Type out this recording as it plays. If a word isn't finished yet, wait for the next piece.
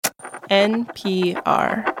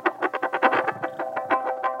NPR.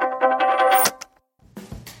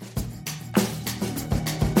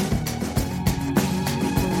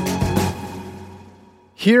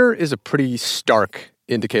 Here is a pretty stark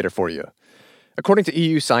indicator for you. According to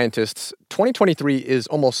EU scientists, 2023 is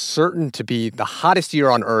almost certain to be the hottest year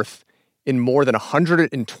on Earth in more than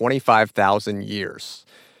 125,000 years.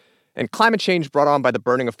 And climate change brought on by the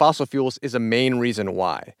burning of fossil fuels is a main reason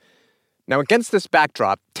why. Now, against this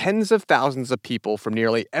backdrop, tens of thousands of people from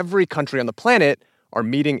nearly every country on the planet are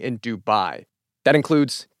meeting in Dubai. That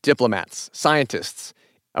includes diplomats, scientists,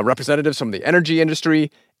 representatives from the energy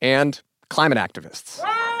industry, and climate activists.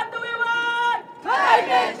 What do we want?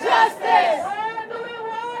 Climate justice! When do we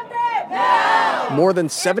want it? Now! More than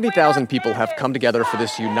 70,000 people have come together for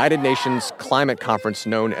this United Nations climate conference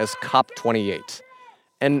known as COP28.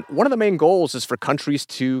 And one of the main goals is for countries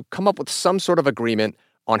to come up with some sort of agreement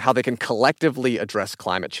on how they can collectively address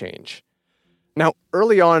climate change. Now,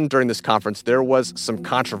 early on during this conference, there was some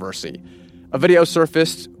controversy. A video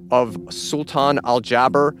surfaced of Sultan Al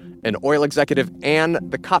Jaber, an oil executive, and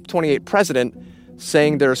the COP28 president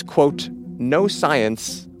saying there's, quote, no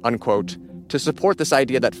science, unquote, to support this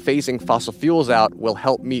idea that phasing fossil fuels out will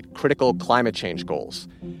help meet critical climate change goals.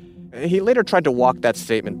 He later tried to walk that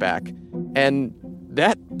statement back, and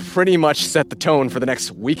that pretty much set the tone for the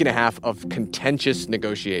next week and a half of contentious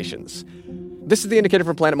negotiations. This is The Indicator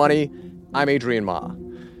from Planet Money. I'm Adrian Ma.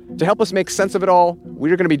 To help us make sense of it all,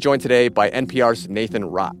 we're going to be joined today by NPR's Nathan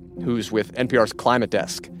Rott, who's with NPR's Climate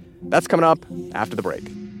Desk. That's coming up after the break.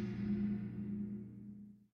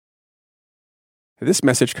 This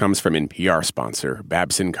message comes from NPR sponsor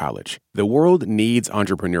Babson College. The world needs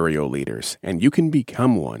entrepreneurial leaders, and you can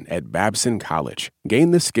become one at Babson College.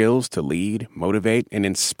 Gain the skills to lead, motivate, and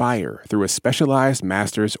inspire through a specialized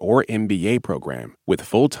master's or MBA program with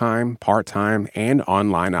full-time, part-time, and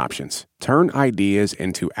online options. Turn ideas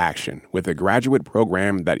into action with a graduate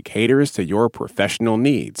program that caters to your professional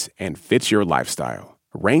needs and fits your lifestyle.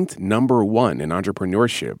 Ranked number 1 in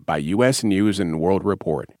entrepreneurship by U.S. News & World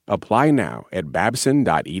Report. Apply now at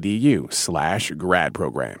babson.edu/grad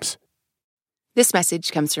programs. This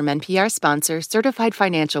message comes from NPR sponsor Certified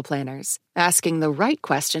Financial Planners. Asking the right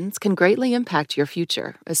questions can greatly impact your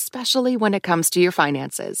future, especially when it comes to your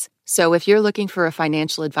finances. So if you're looking for a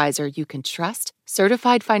financial advisor you can trust,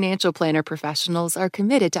 Certified Financial Planner professionals are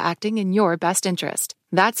committed to acting in your best interest.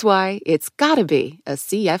 That's why it's gotta be a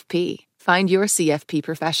CFP. Find your CFP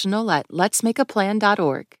professional at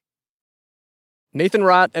letsmakeaplan.org. Nathan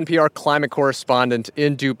Rott, NPR climate correspondent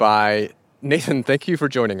in Dubai. Nathan, thank you for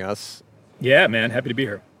joining us. Yeah, man. Happy to be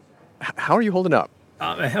here. How are you holding up?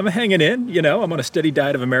 I'm hanging in. You know, I'm on a steady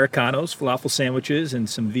diet of Americanos, falafel sandwiches, and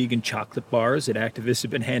some vegan chocolate bars that activists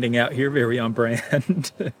have been handing out here, very on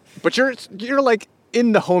brand. But you're like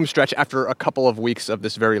in the home stretch after a couple of weeks of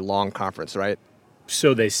this very long conference, right?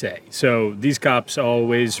 So they say. So these COPs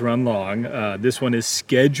always run long. This one is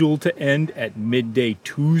scheduled to end at midday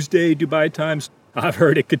Tuesday, Dubai times. I've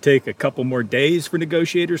heard it could take a couple more days for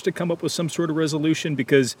negotiators to come up with some sort of resolution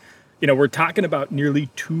because, you know, we're talking about nearly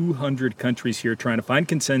 200 countries here trying to find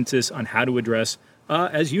consensus on how to address,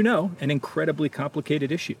 as you know, an incredibly complicated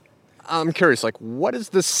issue. I'm curious, what is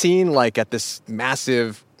the scene like at this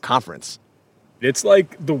massive conference? It's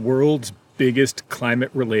like the world's biggest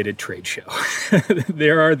climate-related trade show.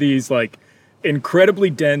 There are these, incredibly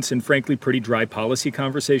dense and frankly pretty dry policy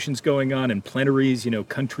conversations going on in plenaries,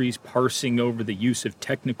 countries parsing over the use of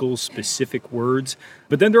technical specific words.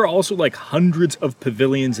 But then there are also hundreds of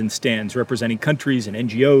pavilions and stands representing countries and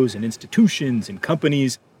NGOs and institutions and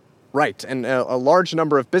companies. Right, and a large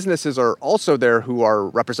number of businesses are also there who are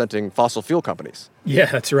representing fossil fuel companies. Yeah,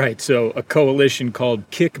 that's right. So a coalition called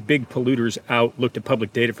Kick Big Polluters Out looked at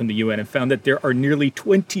public data from the UN and found that there are nearly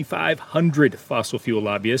 2,500 fossil fuel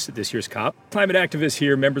lobbyists at this year's COP. Climate activists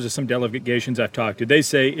here, members of some delegations I've talked to, they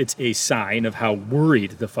say it's a sign of how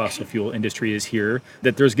worried the fossil fuel industry is here,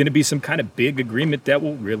 that there's going to be some kind of big agreement that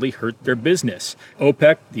will really hurt their business.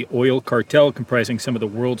 OPEC, the oil cartel comprising some of the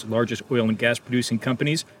world's largest oil and gas producing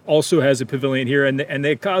companies, also has a pavilion here, and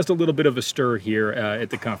they caused a little bit of a stir here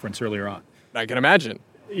at the conference earlier on. I can imagine.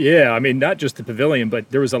 Yeah, I mean, not just the pavilion,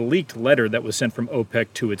 but there was a leaked letter that was sent from OPEC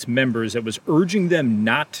to its members that was urging them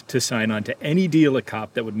not to sign on to any deal at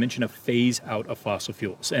COP that would mention a phase out of fossil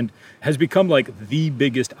fuels, and has become the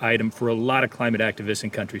biggest item for a lot of climate activists in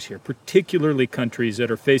countries here, particularly countries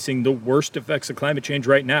that are facing the worst effects of climate change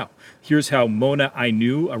right now. Here's how Mona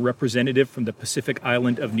Ainu, a representative from the Pacific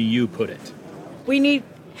island of Niue, put it. We need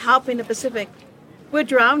help in the Pacific. We're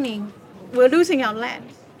drowning. We're losing our land.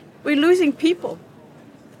 We're losing people.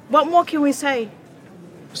 What more can we say?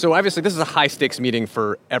 So obviously this is a high-stakes meeting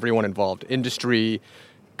for everyone involved, industry,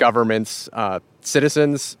 governments,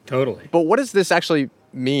 citizens. Totally. But what does this actually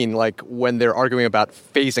mean, like, when they're arguing about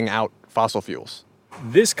phasing out fossil fuels?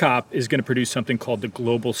 This COP is going to produce something called the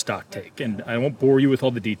Global Stocktake, and I won't bore you with all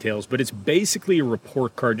the details, but it's basically a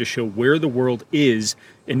report card to show where the world is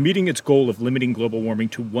in meeting its goal of limiting global warming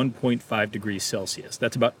to 1.5 degrees Celsius.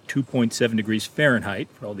 That's about 2.7 degrees Fahrenheit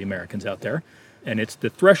for all the Americans out there. And it's the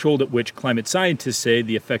threshold at which climate scientists say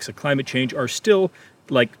the effects of climate change are still,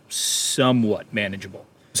 somewhat manageable.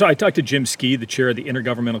 So I talked to Jim Skee, the chair of the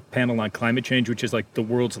Intergovernmental Panel on Climate Change, which is like the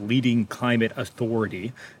world's leading climate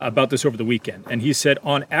authority, about this over the weekend. And he said,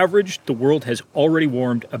 on average, the world has already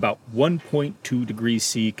warmed about 1.2 degrees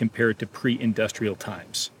C compared to pre-industrial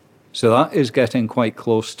times. So that is getting quite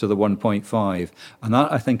close to the 1.5. And that,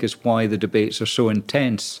 I think, is why the debates are so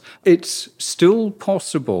intense. It's still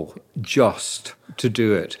possible just to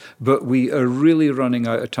do it, but we are really running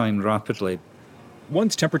out of time rapidly.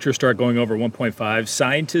 Once temperatures start going over 1.5,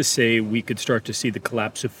 scientists say we could start to see the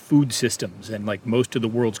collapse of food systems and most of the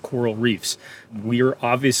world's coral reefs. We're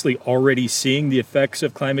obviously already seeing the effects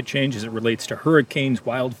of climate change as it relates to hurricanes,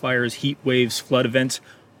 wildfires, heat waves, flood events.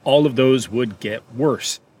 All of those would get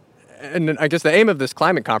worse. And I guess the aim of this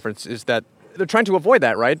climate conference is that they're trying to avoid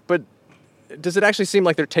that, right? But does it actually seem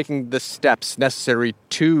like they're taking the steps necessary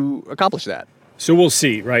to accomplish that? So we'll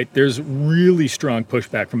see, right? There's really strong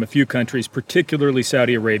pushback from a few countries, particularly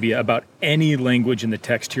Saudi Arabia, about any language in the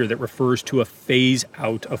text here that refers to a phase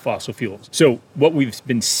out of fossil fuels. So what we've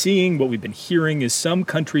been seeing, what we've been hearing is some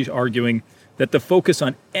countries arguing that the focus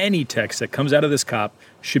on any text that comes out of this COP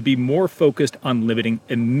should be more focused on limiting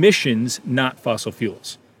emissions, not fossil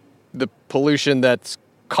fuels. The pollution that's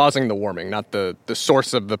causing the warming, not the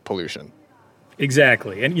source of the pollution.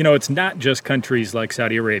 Exactly. And, it's not just countries like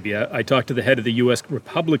Saudi Arabia. I talked to the head of the U.S.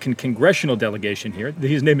 Republican congressional delegation here.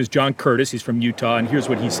 His name is John Curtis. He's from Utah, and here's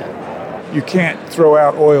what he said. You can't throw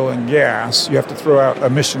out oil and gas. You have to throw out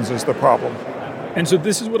emissions as the problem. And so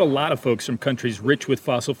this is what a lot of folks from countries rich with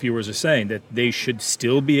fossil fuels are saying, that they should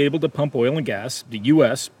still be able to pump oil and gas. The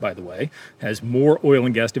U.S., by the way, has more oil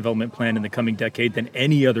and gas development planned in the coming decade than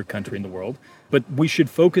any other country in the world. But we should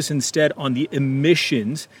focus instead on the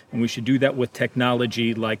emissions, and we should do that with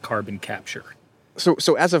technology like carbon capture. So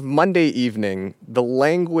as of Monday evening, the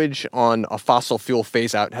language on a fossil fuel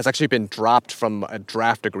phase-out has actually been dropped from a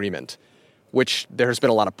draft agreement, which there has been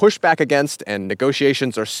a lot of pushback against, and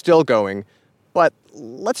negotiations are still going. But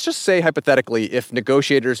let's just say, hypothetically, if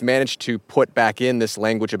negotiators manage to put back in this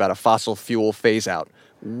language about a fossil fuel phase-out,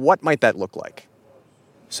 what might that look like?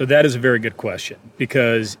 So that is a very good question,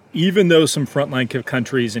 because even though some frontline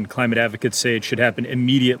countries and climate advocates say it should happen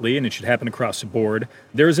immediately and it should happen across the board,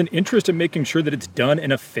 there is an interest in making sure that it's done in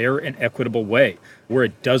a fair and equitable way, where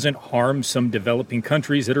it doesn't harm some developing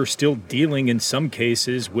countries that are still dealing, in some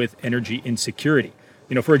cases, with energy insecurity.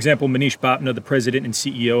 For example, Manish Bapna, the president and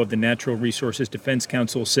CEO of the Natural Resources Defense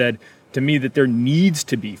Council, said to me that there needs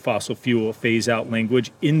to be fossil fuel phase-out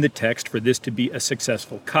language in the text for this to be a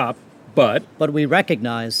successful COP. But we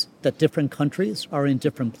recognize that different countries are in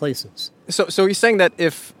different places. So he's saying that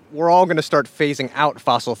if we're all going to start phasing out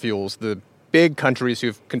fossil fuels, the big countries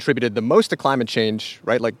who've contributed the most to climate change,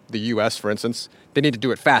 right, like the U.S., for instance, they need to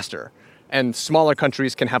do it faster. And smaller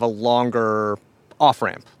countries can have a longer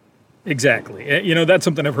off-ramp. Exactly. That's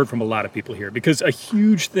something I've heard from a lot of people here, because a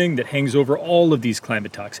huge thing that hangs over all of these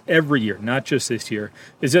climate talks every year, not just this year,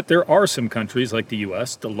 is that there are some countries like the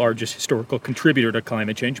U.S., the largest historical contributor to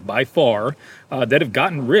climate change by far, that have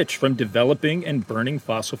gotten rich from developing and burning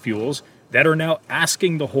fossil fuels that are now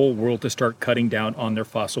asking the whole world to start cutting down on their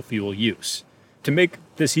fossil fuel use. To make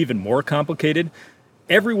this even more complicated,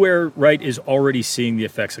 everywhere, right, is already seeing the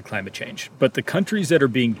effects of climate change. But the countries that are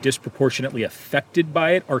being disproportionately affected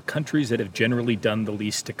by it are countries that have generally done the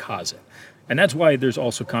least to cause it. And that's why there's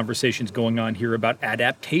also conversations going on here about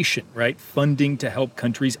adaptation, right? Funding to help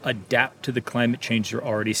countries adapt to the climate change they're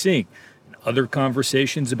already seeing. And other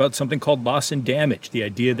conversations about something called loss and damage, the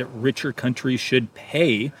idea that richer countries should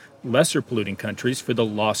pay lesser polluting countries for the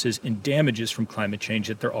losses and damages from climate change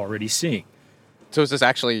that they're already seeing. So is this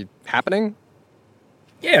actually happening?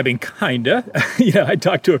 Yeah, kinda. I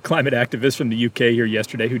talked to a climate activist from the UK here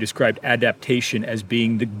yesterday who described adaptation as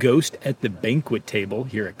being the ghost at the banquet table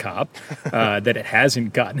here at COP, that it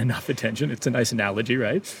hasn't gotten enough attention. It's a nice analogy,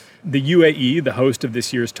 right? The UAE, the host of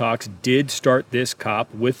this year's talks, did start this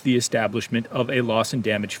COP with the establishment of a loss and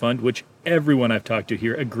damage fund, which everyone I've talked to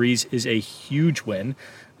here agrees is a huge win.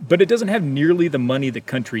 But it doesn't have nearly the money that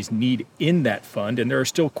countries need in that fund, and there are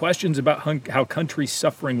still questions about how countries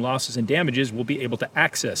suffering losses and damages will be able to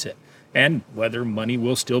access it. and whether money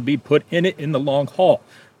will still be put in it in the long haul.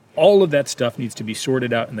 All of that stuff needs to be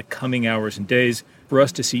sorted out in the coming hours and days for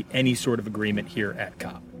us to see any sort of agreement here at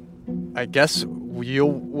COP. I guess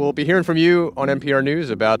we'll be hearing from you on NPR News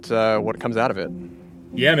about what comes out of it.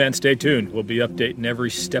 Yeah, man, stay tuned. We'll be updating every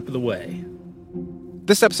step of the way.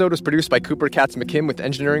 This episode was produced by Cooper Katz-McKim with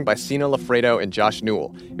engineering by Sina Lafredo and Josh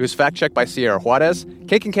Newell. It was fact-checked by Sierra Juarez.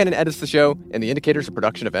 Kate Kincannon edits the show, and The Indicator's a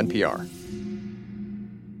production of NPR.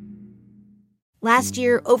 Last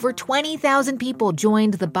year, over 20,000 people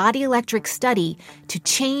joined the Body Electric study to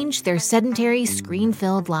change their sedentary,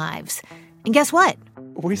 screen-filled lives. And guess what?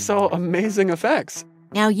 We saw amazing effects.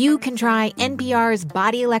 Now you can try NPR's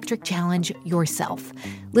Body Electric Challenge yourself.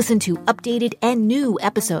 Listen to updated and new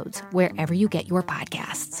episodes wherever you get your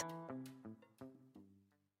podcasts.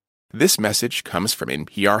 This message comes from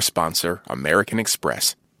NPR sponsor American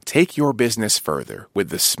Express. Take your business further with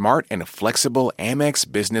the smart and flexible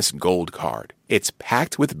Amex Business Gold Card. It's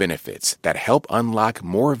packed with benefits that help unlock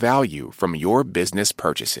more value from your business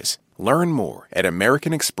purchases. Learn more at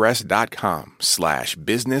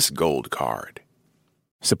americanexpress.com/businessgoldcard.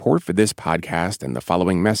 Support for this podcast and the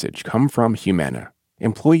following message come from Humana.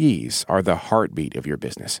 Employees are the heartbeat of your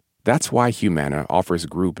business. That's why Humana offers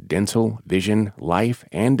group dental, vision, life,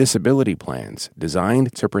 and disability plans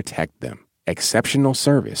designed to protect them. Exceptional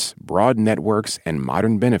service, broad networks, and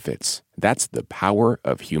modern benefits. That's the power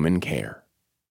of human care.